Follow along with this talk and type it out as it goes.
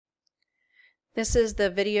This is the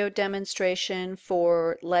video demonstration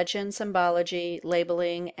for legend, symbology,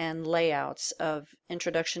 labeling, and layouts of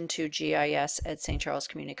Introduction to GIS at St. Charles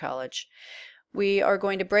Community College. We are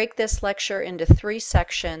going to break this lecture into 3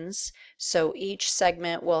 sections, so each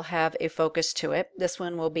segment will have a focus to it. This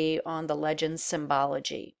one will be on the legend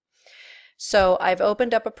symbology. So I've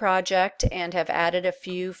opened up a project and have added a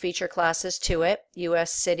few feature classes to it: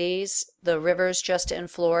 U.S. cities, the rivers just in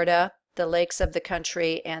Florida, the lakes of the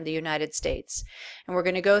country, and the United States. And we're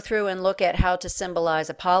going to go through and look at how to symbolize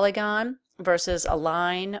a polygon versus a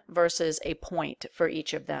line versus a point for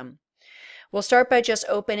each of them. We'll start by just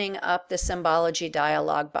opening up the Symbology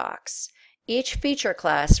dialog box. Each feature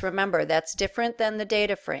class, remember, that's different than the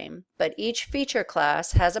data frame, but each feature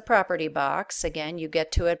class has a property box. Again, you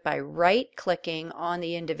get to it by right-clicking on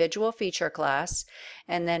the individual feature class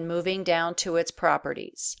and then moving down to its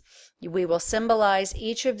properties. We will symbolize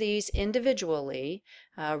each of these individually.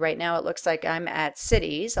 Right now it looks like I'm at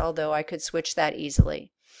cities, although I could switch that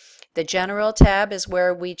easily. The General tab is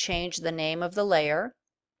where we change the name of the layer.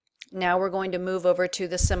 Now we're going to move over to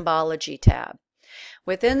the Symbology tab.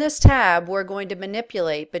 Within this tab, we're going to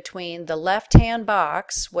manipulate between the left-hand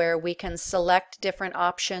box, where we can select different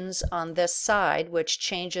options on this side, which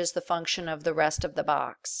changes the function of the rest of the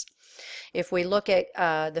box. If we look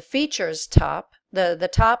at the features top, the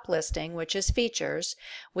top listing, which is features,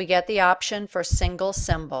 we get the option for single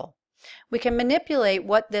symbol. We can manipulate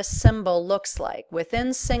what this symbol looks like.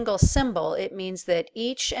 Within single symbol, it means that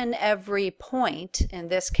each and every point, in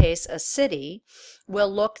this case a city,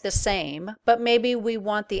 will look the same, but maybe we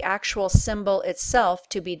want the actual symbol itself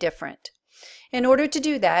to be different. In order to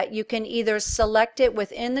do that, you can either select it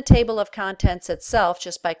within the table of contents itself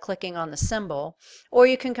just by clicking on the symbol, or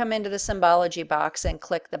you can come into the Symbology box and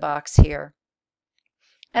click the box here.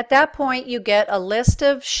 At that point, you get a list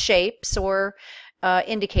of shapes or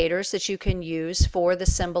indicators that you can use for the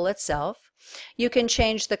symbol itself. You can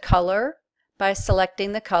change the color by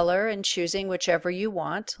selecting the color and choosing whichever you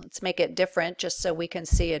want. Let's make it different just so we can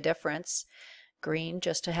see a difference. Green,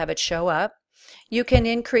 just to have it show up. You can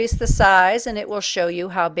increase the size and it will show you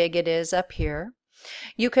how big it is up here.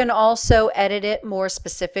 You can also edit it more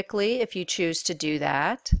specifically if you choose to do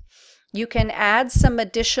that. You can add some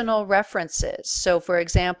additional references. So for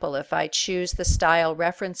example, if I choose the style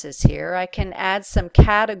references here, I can add some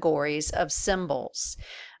categories of symbols.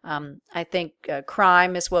 I think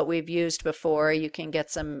crime is what we've used before. You can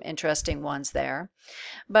get some interesting ones there.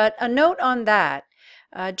 But a note on that,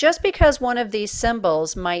 just because one of these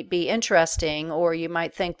symbols might be interesting, or you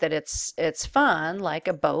might think that it's fun, like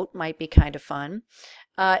a boat might be kind of fun,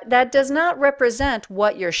 that does not represent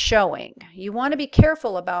what you're showing. You want to be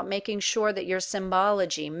careful about making sure that your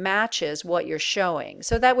symbology matches what you're showing.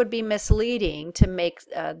 So that would be misleading to make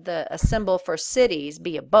a symbol for cities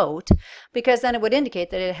be a boat, because then it would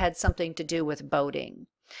indicate that it had something to do with boating.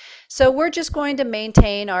 So we're just going to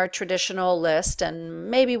maintain our traditional list, and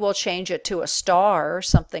maybe we'll change it to a star or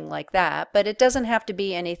something like that, but it doesn't have to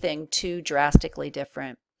be anything too drastically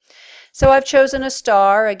different. So I've chosen a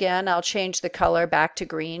star. Again, I'll change the color back to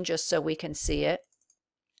green just so we can see it.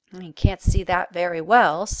 You can't see that very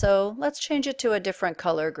well, so let's change it to a different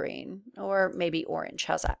color green, or maybe orange.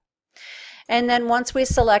 How's that? And then once we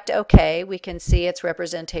select OK, we can see its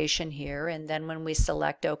representation here. And then when we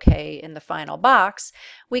select OK in the final box,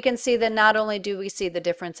 we can see that not only do we see the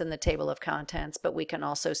difference in the table of contents, but we can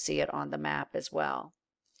also see it on the map as well.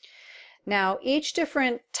 Now, each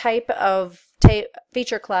different type of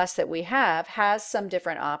feature class that we have has some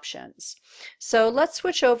different options. So let's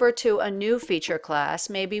switch over to a new feature class.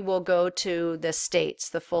 Maybe we'll go to the states,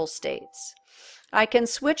 the full states. I can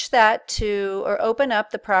switch that to, or open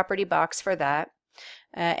up the property box for that,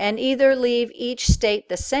 and either leave each state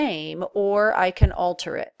the same, or I can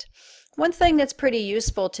alter it. One thing that's pretty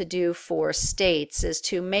useful to do for states is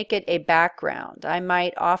to make it a background. I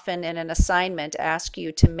might often in an assignment ask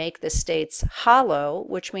you to make the states hollow,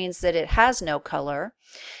 which means that it has no color,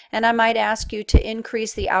 and I might ask you to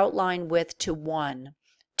increase the outline width to 1.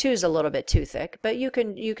 2 is a little bit too thick, but you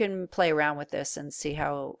can play around with this and see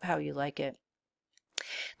how you like it.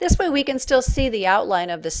 This way we can still see the outline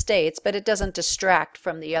of the states, but it doesn't distract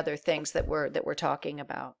from the other things that we're talking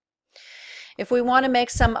about. If we want to make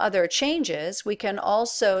some other changes, we can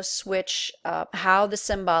also switch how the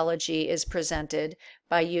symbology is presented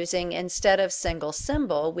by using, instead of single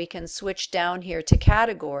symbol, we can switch down here to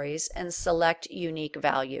categories and select unique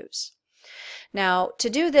values. Now, to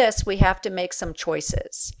do this, we have to make some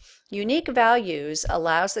choices. Unique values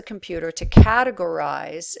allows the computer to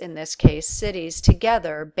categorize, in this case, cities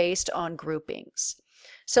together based on groupings.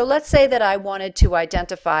 So let's say that I wanted to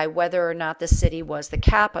identify whether or not the city was the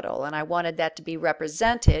capital, and I wanted that to be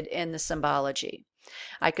represented in the symbology.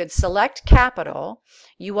 I could select capital.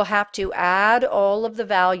 You will have to add all of the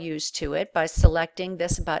values to it by selecting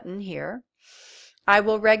this button here. I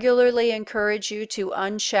will regularly encourage you to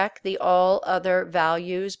uncheck the All Other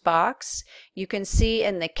Values box. You can see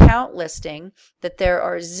in the count listing that there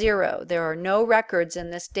are 0. There are no records in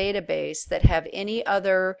this database that have any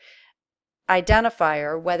other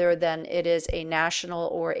identifier whether than it is a national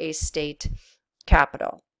or a state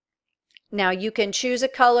capital. Now you can choose a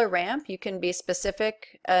color ramp. You can be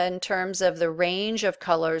specific in terms of the range of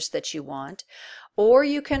colors that you want, or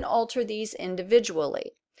you can alter these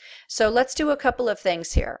individually. So let's do a couple of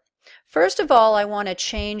things here. First of all, I want to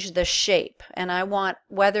change the shape, and I want,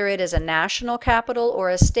 whether it is a national capital or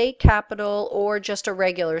a state capital or just a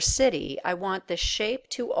regular city, I want the shape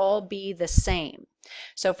to all be the same.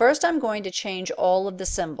 So first I'm going to change all of the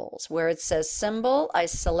symbols. Where it says symbol, I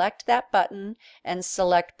select that button and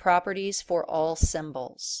select properties for all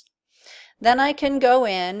symbols. Then I can go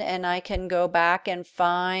in and I can go back and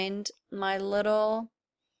find my little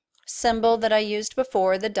symbol that I used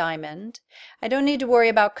before, the diamond. I don't need to worry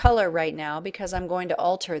about color right now because I'm going to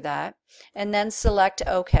alter that, and then select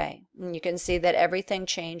OK. And you can see that everything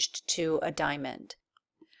changed to a diamond.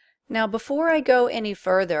 Now before I go any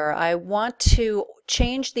further, I want to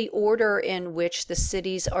change the order in which the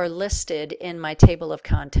cities are listed in my table of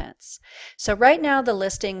contents. So right now the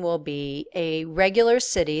listing will be a regular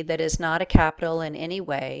city that is not a capital in any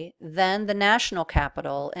way, then the national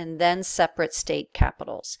capital, and then separate state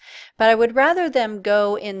capitals. But I would rather them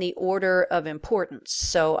go in the order of importance.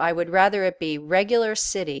 So I would rather it be regular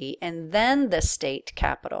city and then the state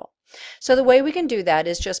capital. So the way we can do that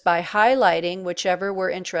is just by highlighting whichever we're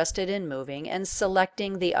interested in moving and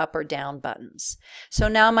selecting the up or down buttons. So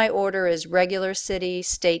now my order is regular city,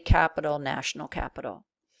 state capital, national capital.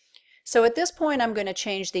 So at this point I'm going to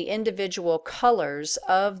change the individual colors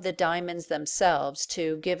of the diamonds themselves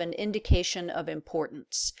to give an indication of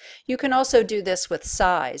importance. You can also do this with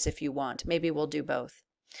size if you want. Maybe we'll do both.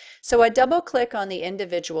 So I double click on the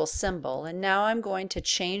individual symbol, and now I'm going to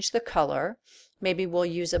change the color. Maybe we'll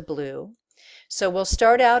use a blue. So we'll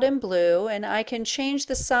start out in blue, and I can change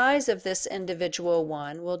the size of this individual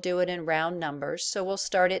one. We'll do it in round numbers, so we'll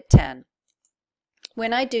start at 10.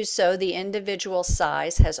 When I do so, the individual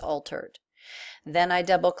size has altered. Then I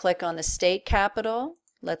double click on the state capital.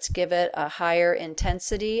 Let's give it a higher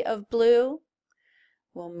intensity of blue.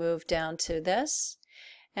 We'll move down to this.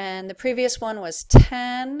 And the previous one was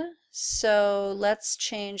 10, so let's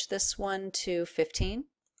change this one to 15.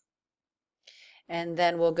 And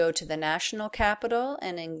then we'll go to the national capital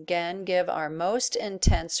and again give our most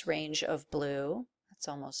intense range of blue, that's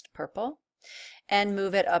almost purple, and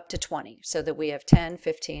move it up to 20 so that we have 10,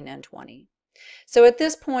 15, and 20. So at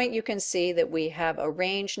this point you can see that we have a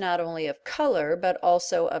range not only of color but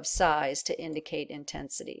also of size to indicate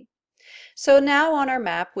intensity. So now on our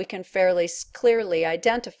map we can fairly clearly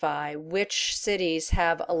identify which cities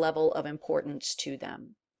have a level of importance to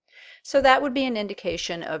them. So that would be an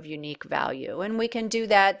indication of unique value, and we can do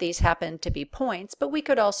that. These happen to be points, but we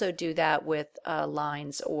could also do that with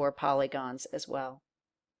lines or polygons as well.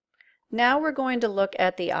 Now we're going to look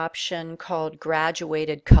at the option called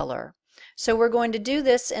graduated color. So we're going to do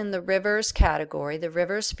this in the Rivers category, the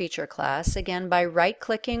Rivers feature class, again by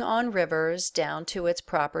right-clicking on Rivers down to its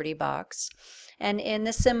property box, and in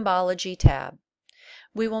the Symbology tab.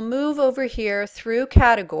 We will move over here through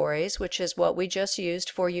categories, which is what we just used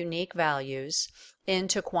for unique values,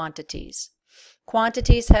 into quantities.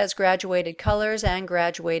 Quantities has graduated colors and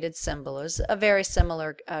graduated symbols, a very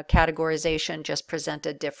similar categorization, just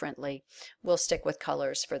presented differently. We'll stick with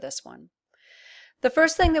colors for this one. The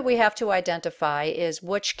first thing that we have to identify is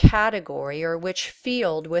which category or which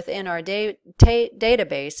field within our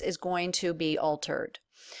database is going to be altered.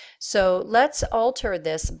 So let's alter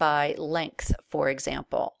this by length, for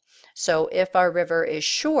example. So if our river is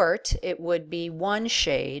short, it would be one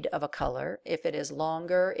shade of a color. If it is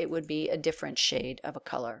longer, it would be a different shade of a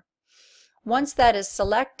color. Once that is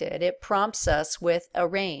selected, it prompts us with a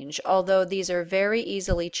range, although these are very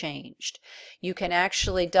easily changed. You can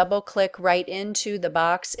actually double-click right into the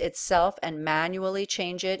box itself and manually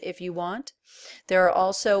change it if you want. There are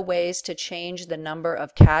also ways to change the number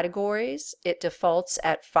of categories. It defaults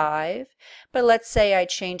at 5, but let's say I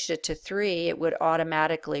changed it to 3, it would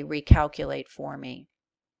automatically recalculate for me.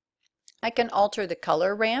 I can alter the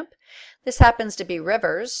color ramp. This happens to be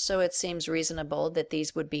rivers, so it seems reasonable that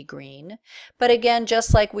these would be green. But again,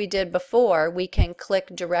 just like we did before, we can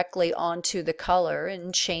click directly onto the color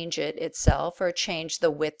and change it itself or change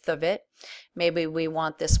the width of it. Maybe we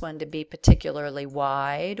want this one to be particularly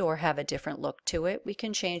wide or have a different look to it. We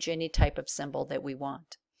can change any type of symbol that we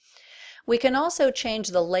want. We can also change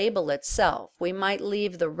the label itself. We might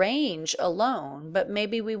leave the range alone, but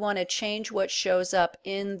maybe we want to change what shows up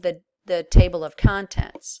in the table of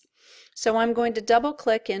contents. So I'm going to double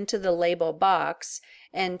click into the label box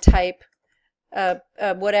and type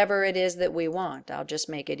whatever it is that we want. I'll just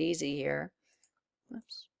make it easy here.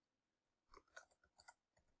 Oops.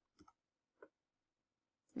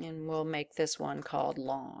 And we'll make this one called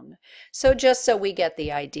long. So just so we get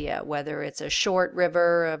the idea, whether it's a short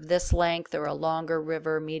river of this length or a longer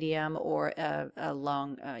river, medium, or a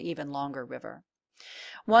long, even longer river.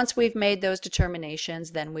 Once we've made those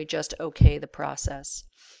determinations, then we just OK the process.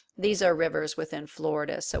 These are rivers within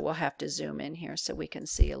Florida, so we'll have to zoom in here so we can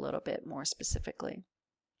see a little bit more specifically.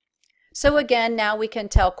 So again, now we can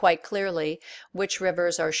tell quite clearly which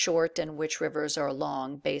rivers are short and which rivers are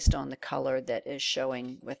long based on the color that is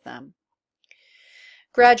showing with them.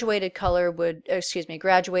 Graduated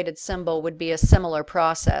symbol would be a similar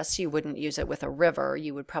process. You wouldn't use it with a river,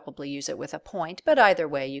 you would probably use it with a point, but either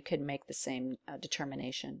way you could make the same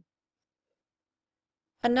determination.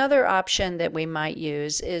 Another option that we might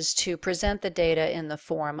use is to present the data in the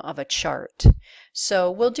form of a chart.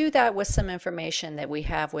 So we'll do that with some information that we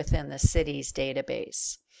have within the cities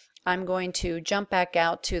database. I'm going to jump back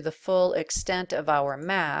out to the full extent of our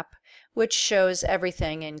map, which shows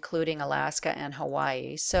everything including Alaska and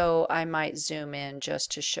Hawaii. So I might zoom in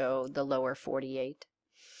just to show the lower 48.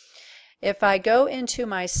 If I go into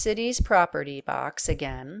my cities property box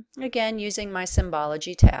again using my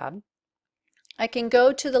Symbology tab, I can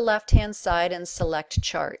go to the left-hand side and select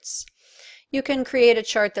charts. You can create a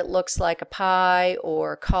chart that looks like a pie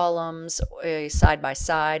or columns side by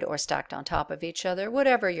side or stacked on top of each other,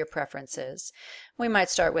 whatever your preference is. We might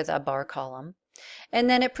start with a bar column. And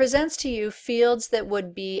then it presents to you fields that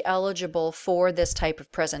would be eligible for this type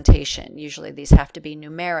of presentation. Usually these have to be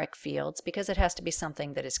numeric fields because it has to be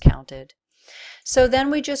something that is counted. So then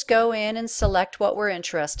we just go in and select what we're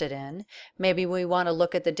interested in. Maybe we want to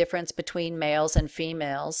look at the difference between males and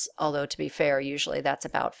females, although to be fair, usually that's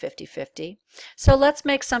about 50-50. So let's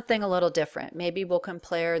make something a little different. Maybe we'll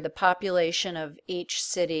compare the population of each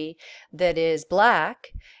city that is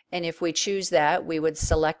black, and if we choose that, we would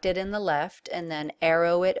select it in the left and then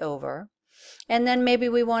arrow it over. And then maybe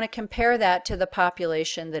we want to compare that to the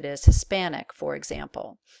population that is Hispanic, for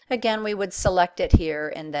example. Again, we would select it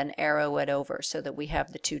here and then arrow it over so that we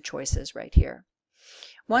have the two choices right here.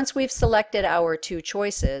 Once we've selected our two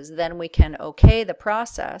choices, then we can OK the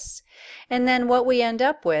process. And then what we end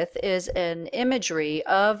up with is an imagery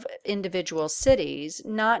of individual cities,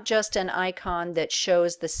 not just an icon that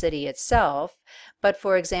shows the city itself, but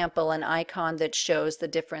for example, an icon that shows the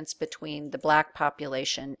difference between the black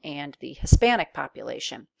population and the Hispanic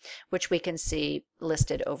population, which we can see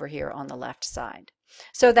listed over here on the left side.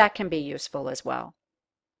 So that can be useful as well.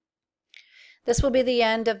 This will be the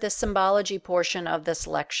end of the symbology portion of this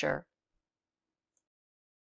lecture.